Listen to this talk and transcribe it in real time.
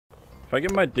If I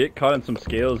get my dick caught in some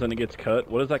scales and it gets cut,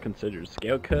 what is that considered?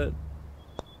 Scale cut?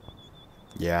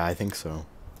 Yeah, I think so.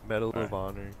 Medal of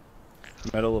Honor.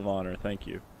 Medal of Honor, thank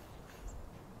you.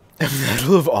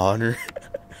 Medal of Honor.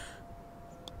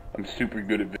 I'm super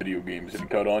good at video games. Have you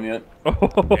caught on yet? Oh,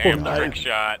 Damn, nice. trick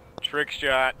shot. Trick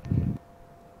shot.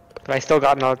 But I still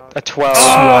got a 12. 12.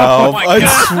 Oh my A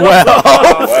God. 12.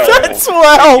 That's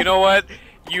 12. You know what?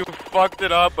 You fucked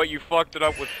it up, but you fucked it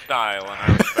up with style, and I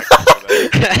respect you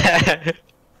for that.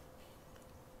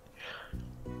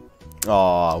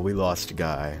 Aw, we lost a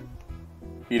guy.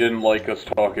 He didn't like us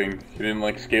talking. He didn't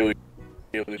like scaly.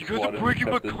 You guys are breaking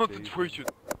my concentration.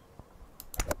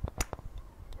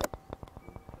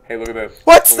 Hey, look at this.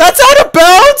 What? Look That's at out of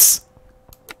bounds?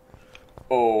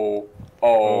 Oh,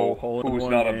 hole in who's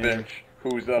one not a gang. bitch?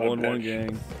 Who's not Hole a in one bitch?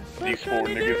 gang. These 4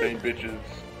 niggas ain't bitches.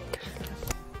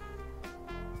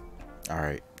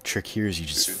 Alright, trick here is you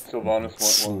Dude, just Sylvanas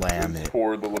slam wants it.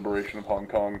 for the liberation of Hong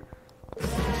Kong.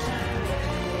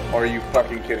 Are you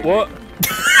fucking kidding What? me?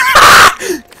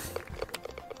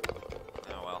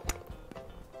 Oh well.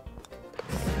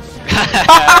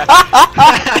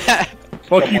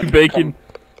 Fuck you, bacon.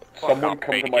 Someone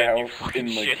come to my bacon, you house fucking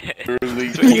in like shithead.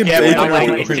 literally So you get Bacon one like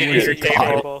bacon into was your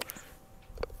fine. table.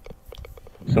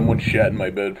 Someone shat in my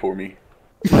bed for me.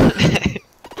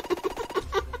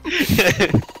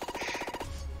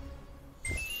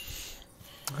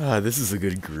 This is a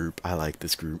good group. I like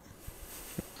this group.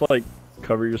 It's like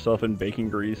cover yourself in bacon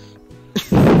grease.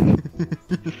 Lather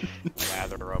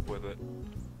up with it.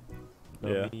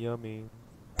 Yeah. Yummy, yummy.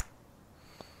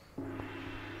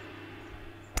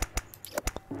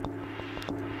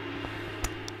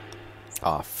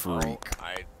 Aw, freak.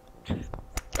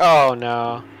 Oh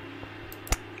no.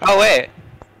 Oh wait.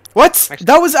 What?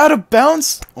 That was out of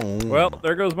bounds? Oh. Well,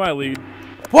 there goes my lead.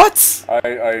 What?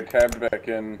 I tabbed back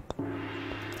in.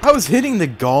 I was hitting the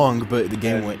gong, but the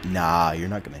game went, nah, you're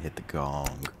not gonna hit the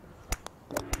gong.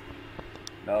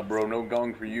 Nah, bro, no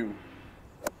gong for you.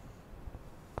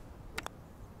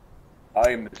 I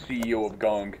am the CEO of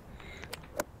Gong.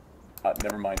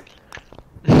 Never mind.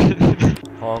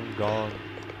 Hong Kong.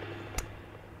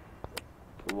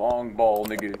 Long ball,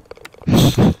 nigga.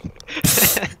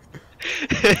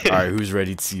 Alright, who's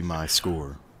ready to see my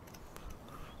score?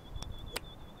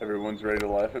 Everyone's ready to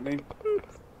laugh at me?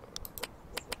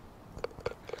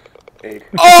 8.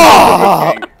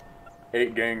 Oh!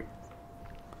 8 gang.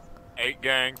 8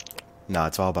 gang. Nah,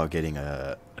 it's all about getting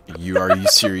a... Are you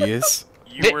serious?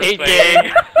 You were 8 saying.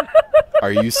 gang.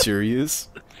 Are you serious?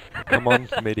 Come on,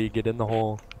 Smitty, get in the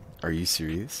hole. Are you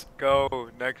serious? Go,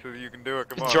 Nexus, you can do it.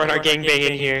 Come on. Join our gangbang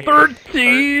in here.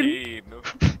 13!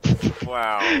 13.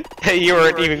 Wow. You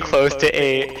weren't even close to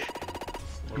 8.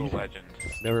 What a legend.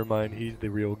 Never mind, he's the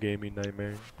real gaming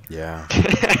nightmare. Yeah.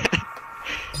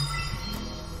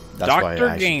 That's why Dr.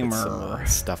 I should Gamer. put some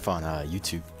stuff on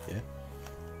YouTube. Yeah.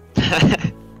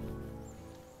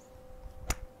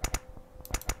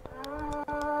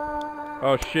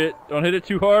 Oh shit, don't hit it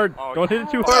too hard. Oh, Don't hit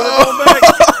it too Oh.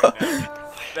 hard. They're going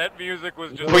back. That music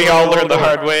was just. We all learned the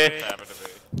hard way.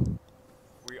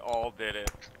 We all did it.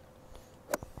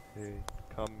 Hey,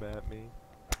 come at me.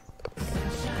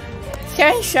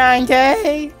 Sunshine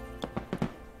Day!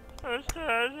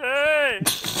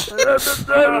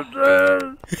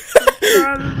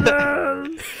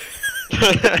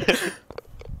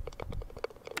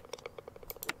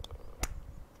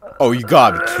 Oh, you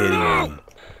gotta be kidding me.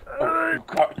 Oh,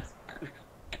 God.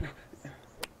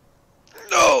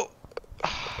 No!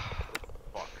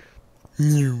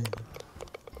 You.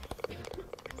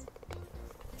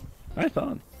 Nice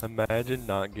on. Imagine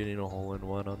not getting a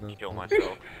hole-in-one on this. Kill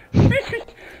myself.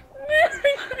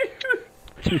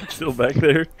 You still back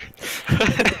there?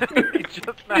 He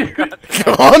just not got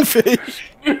Come on, fish!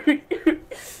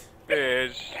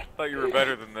 fish. Thought you were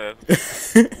better than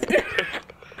this.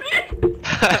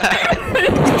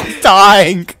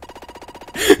 Dying!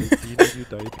 Do you need your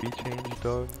diaper change,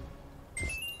 dog?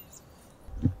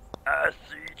 I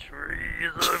see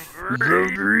trees of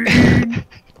green.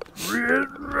 Red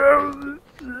roses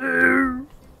too.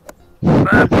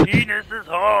 My penis is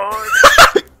hard.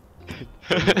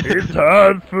 It's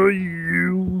hard for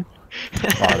you.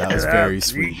 Oh, that was very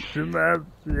sweet. To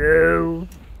myself,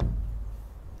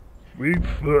 we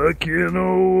fucking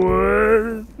or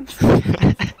what?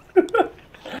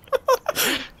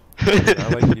 I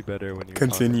like you better when you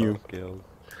Continue. talk about scales.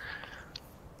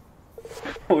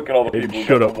 Look at all the Haven, people who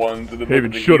shut got up. the 1s and then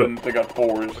Haven, the shut up. Evens that got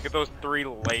 4s. Look at those 3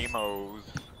 lamos.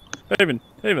 Haven,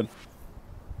 Haven.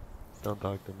 Don't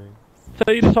talk to me.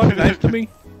 Tell you to talk nice to me.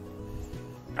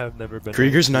 I've never been.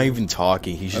 Krieger's not even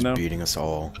talking, he's I know. just beating us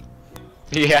all.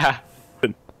 Yeah.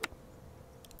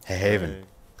 Hey, Haven.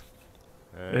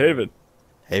 Haven.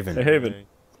 Haven. Hey, Haven.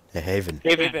 Hey, Haven. Haven.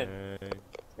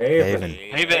 Haven.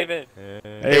 Haven.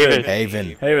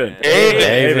 Haven. Haven. Haven.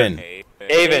 Haven. Haven.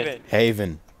 Haven.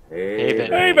 Haven.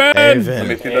 Haven. Let me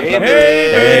Haven. see those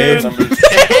Hey, numbers.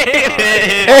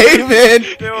 Haven.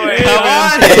 Do it. Come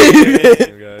on,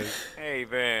 Haven. guys.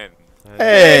 Haven.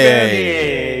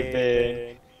 Hey.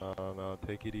 Haven. No,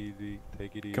 take it easy.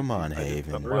 Take it easy. Come on, I just-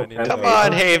 Haven. I'm lining it Come up.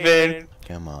 on, Haven.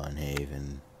 Come on,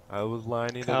 Haven. I was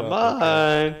lining Come it up.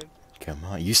 on. Come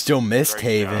on. You still missed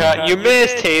Great Haven. job. You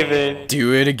missed, Haven.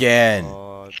 Do it again.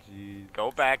 Oh, jeez.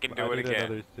 Go back and do I it need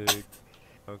again. Another sig.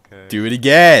 Okay. Do it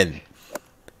again.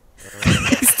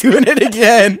 He's doing it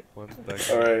again. 1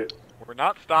 second. Alright. We're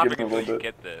not stopping Give it a until little you bit.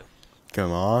 get this.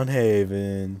 Come on,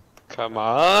 Haven. Come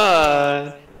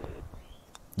on.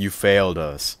 You failed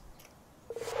us.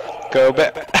 Go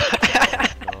back.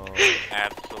 No,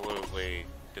 Absolutely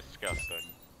disgusting.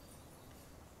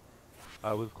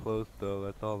 I was close though.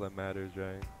 That's all that matters,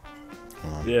 right?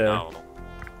 Come on. Yeah. No.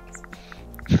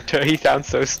 He sounds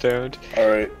so stoned.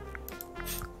 Alright.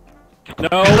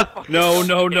 No. No.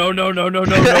 No. No. No. No. No. No.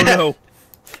 No. No.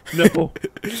 No.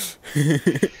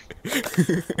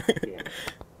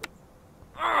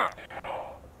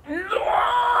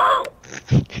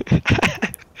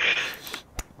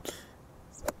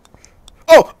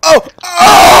 Oh! Oh!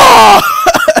 Oh!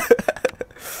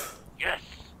 Yes.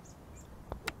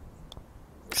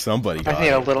 Somebody I got need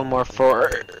a it. little more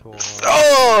forward. Oh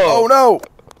Oh! no!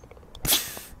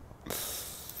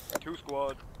 2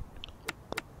 squad.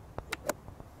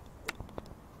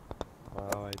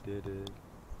 Wow, I did it.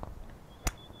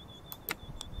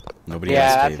 Nobody Yeah,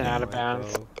 else that's gave an me. out of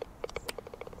bounds. Go.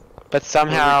 But Hillary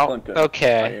somehow, Clinton. I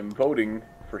okay. am voting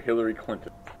for Hillary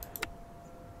Clinton.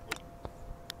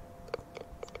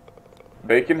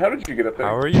 Bacon, how did you get up there?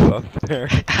 How are you up there?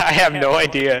 I have no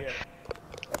idea.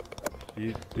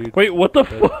 Dude, Wait, what the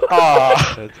fuck?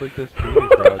 Aw. that's like the speed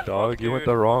route, dog. You went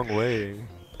the wrong way.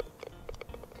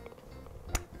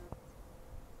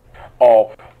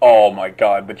 Oh my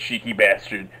god, the cheeky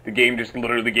bastard. The game just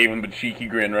literally gave him the cheeky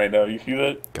grin right now. You see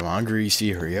that? Come on,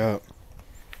 Greasy, hurry up.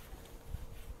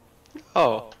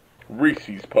 Oh.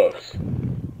 Reese's Puffs.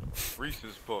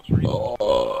 Reese's Puffs. Reese's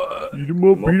Puffs. Beat him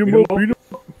up. Beat him up. Beat him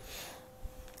up.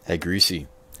 Hey, Greasy.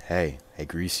 Hey,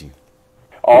 Greasy.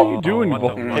 Oh, What are you doing? What the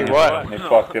Vulcan? fuck? Hey, what? You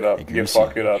fucked it up. Hey, You Greasy.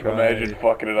 fucked it up. Tried. Imagine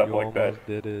fucking it up You like that. almost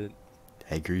did it.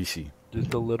 Hey, Greasy.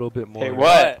 Just a little bit more. Hey,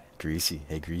 what? Greasy.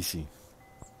 Hey, Greasy.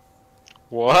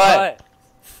 What?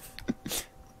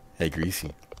 Hey,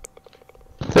 Greasy.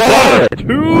 2.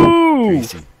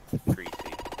 Greasy. Greasy.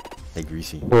 Hey,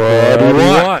 Greasy. What do you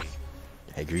want?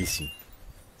 Hey, Greasy.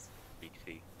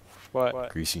 Greasy. What?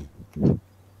 Greasy.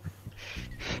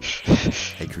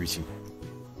 Hey, Greasy.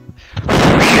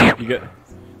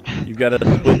 You got a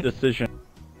split decision.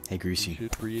 Hey, You Greasy.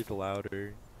 should breathe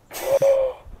louder.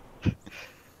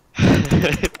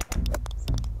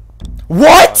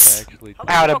 What? Actually,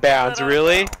 Out of bounds,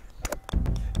 really?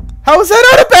 How is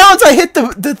that out of bounds? I hit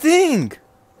the thing.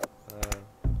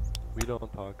 we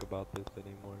don't talk about this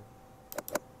anymore.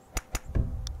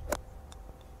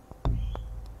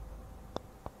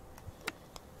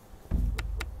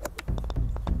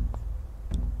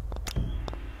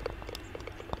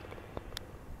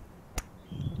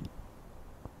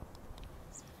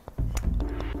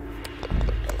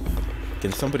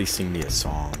 Can somebody sing me a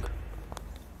song?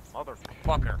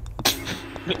 Motherfucker.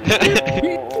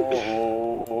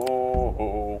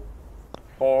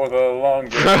 For the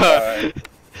longest time.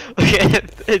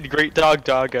 Look at Great Dog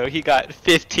Doggo. He got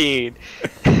 15.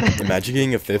 Imagine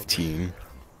getting a 15.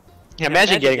 Yeah,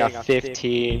 imagine getting a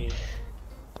 15.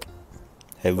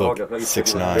 Hey, look, Man,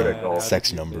 6'9", how did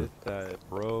sex you number. miss that,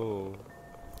 bro.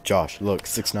 Josh, look,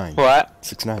 6'9". What?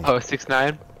 6'9". Oh,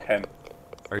 6'9"? 10.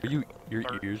 Are your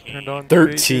ears turned on?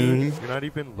 13. You're not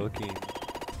even looking.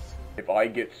 If I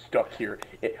get stuck here,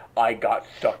 I got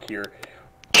stuck here.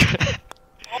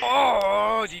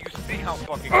 Oh, do you see how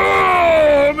fucking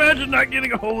Oh, imagine not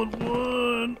getting a hole in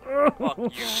one. fuck Oh.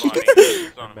 you, buddy, you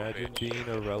son of a Imagine bitch. being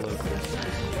irrelevant.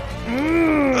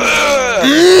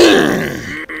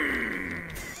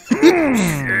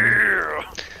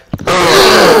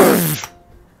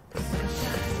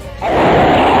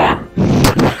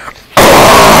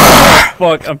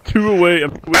 Fuck, I'm 2 away.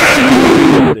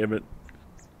 Damn it.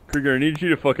 Krieger, I need you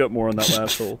to fuck up more on that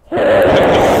last hole.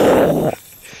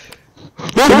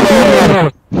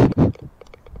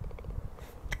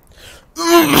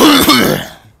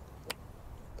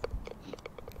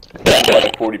 Got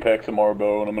like 40 packs of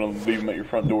Marlboro, and I'm gonna leave them at your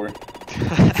front door.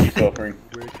 Keep suffering.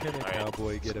 Where can a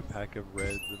cowboy get a pack of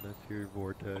reds in this here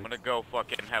vortex? I'm gonna go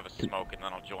fucking have a smoke and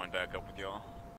then I'll join back up with y'all.